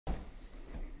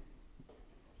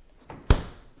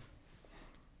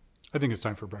I think it's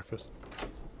time for breakfast.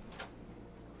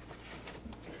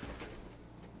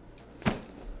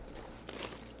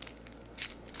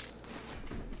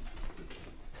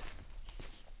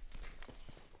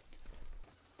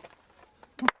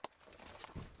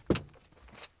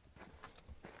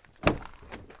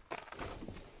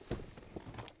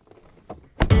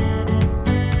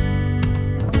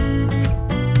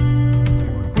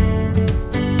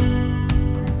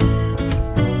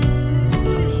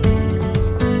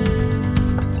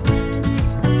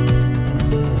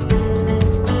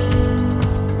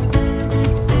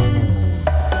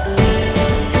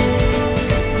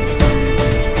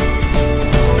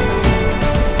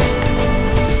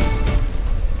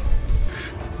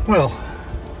 Well,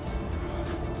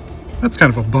 that's kind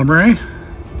of a bummer, eh?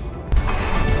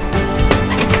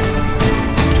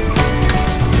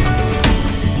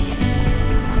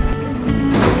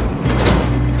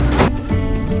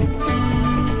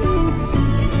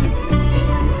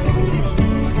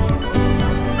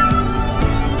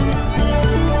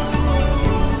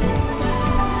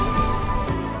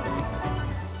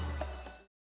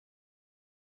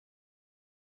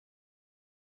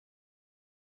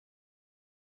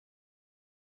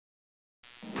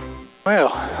 Well,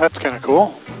 that's kind of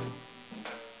cool.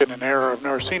 Getting an error I've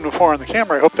never seen before on the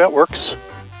camera. I hope that works.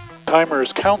 Timer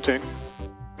is counting.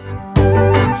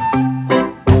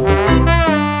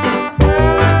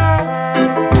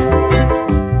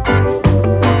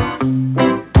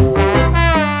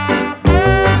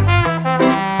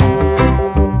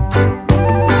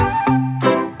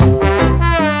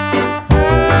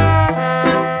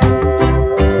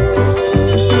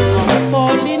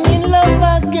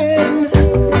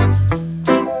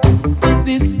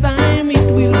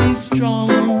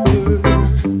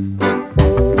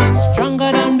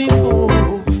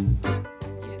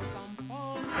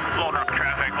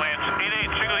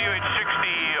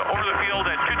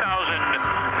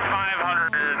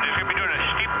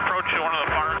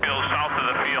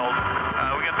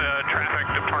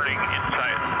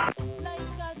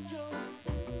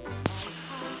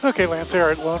 Okay, Lance, here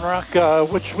at Lone Rock,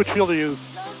 which field are you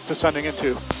descending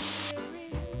into?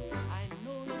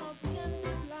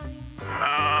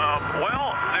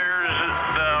 Well, there's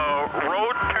the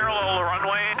road parallel the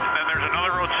runway, and then there's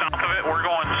another road south of it. We're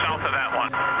going south of that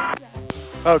one.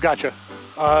 Oh, gotcha.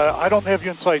 I don't have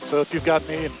you in sight, so if you've got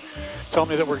me and tell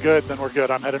me that we're good, then we're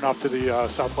good. I'm heading off to the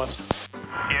southwest.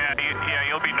 Yeah,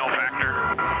 you'll be no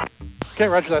factor. Okay,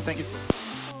 roger that, thank you.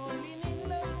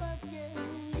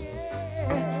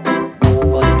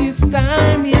 This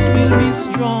time it will be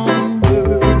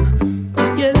stronger,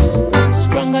 yes,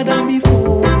 stronger than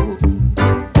before.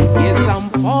 Yes, I'm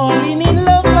falling in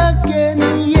love again,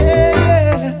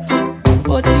 yeah,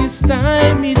 but this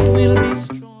time it will be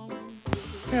strong.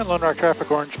 And Lone Rock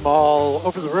Traffic Orange Mall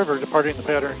over the river, departing the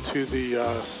pattern to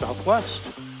the southwest.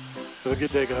 Have a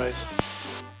good day, guys.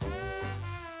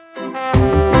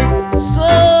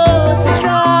 So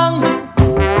strong.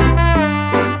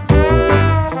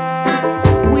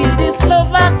 This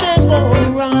love I can't go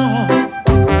wrong.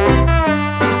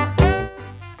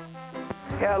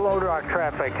 Yeah, Lone Rock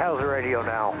Traffic, how's the radio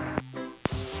now?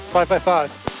 5x5.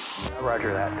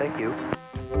 Roger that, thank you.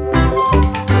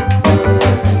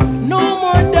 No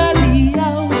more Dolly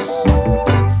House.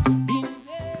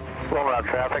 Lone Rock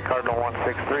Traffic, Cardinal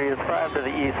 163 is 5 to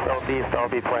the east, southeast. I'll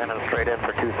be planning straight in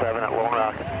for 27 at Lone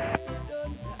Rock.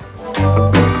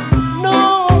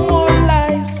 No more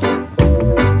lies.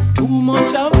 Too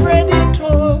much I've read it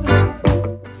all.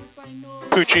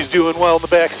 Poochie's doing well in the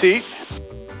back seat.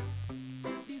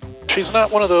 She's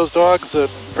not one of those dogs that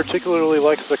particularly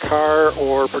likes the car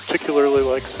or particularly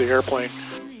likes the airplane,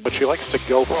 but she likes to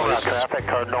go Lone Rock places. Traffic,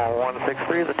 Cardinal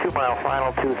 163 is a 2-mile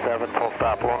final, 27, full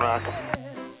stop, Lone Rock.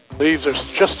 Leaves are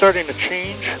just starting to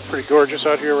change. Pretty gorgeous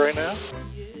out here right now.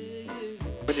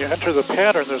 When you enter the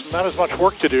pattern, there's not as much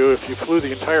work to do if you flew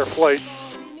the entire flight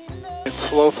in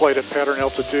slow flight at pattern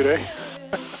altitude, eh?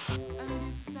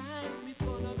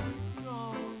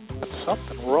 That's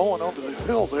something rolling over the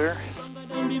hill there.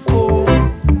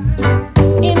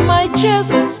 In my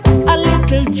chest, a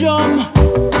little drum.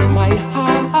 My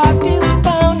heart is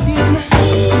pounding.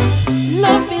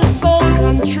 Love is so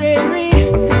contrary.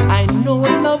 I know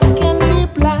love can be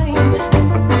blind.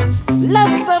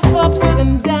 Lots of ups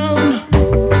and downs,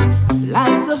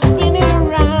 lots of spinning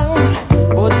around.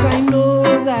 But I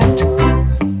know that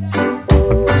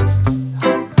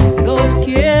love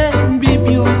can be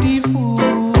beautiful.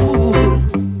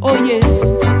 Oh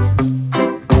yes.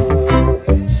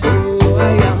 So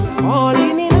I am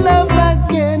falling in love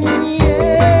again,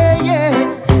 yeah,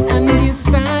 yeah. And this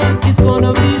time it's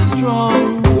gonna be strong.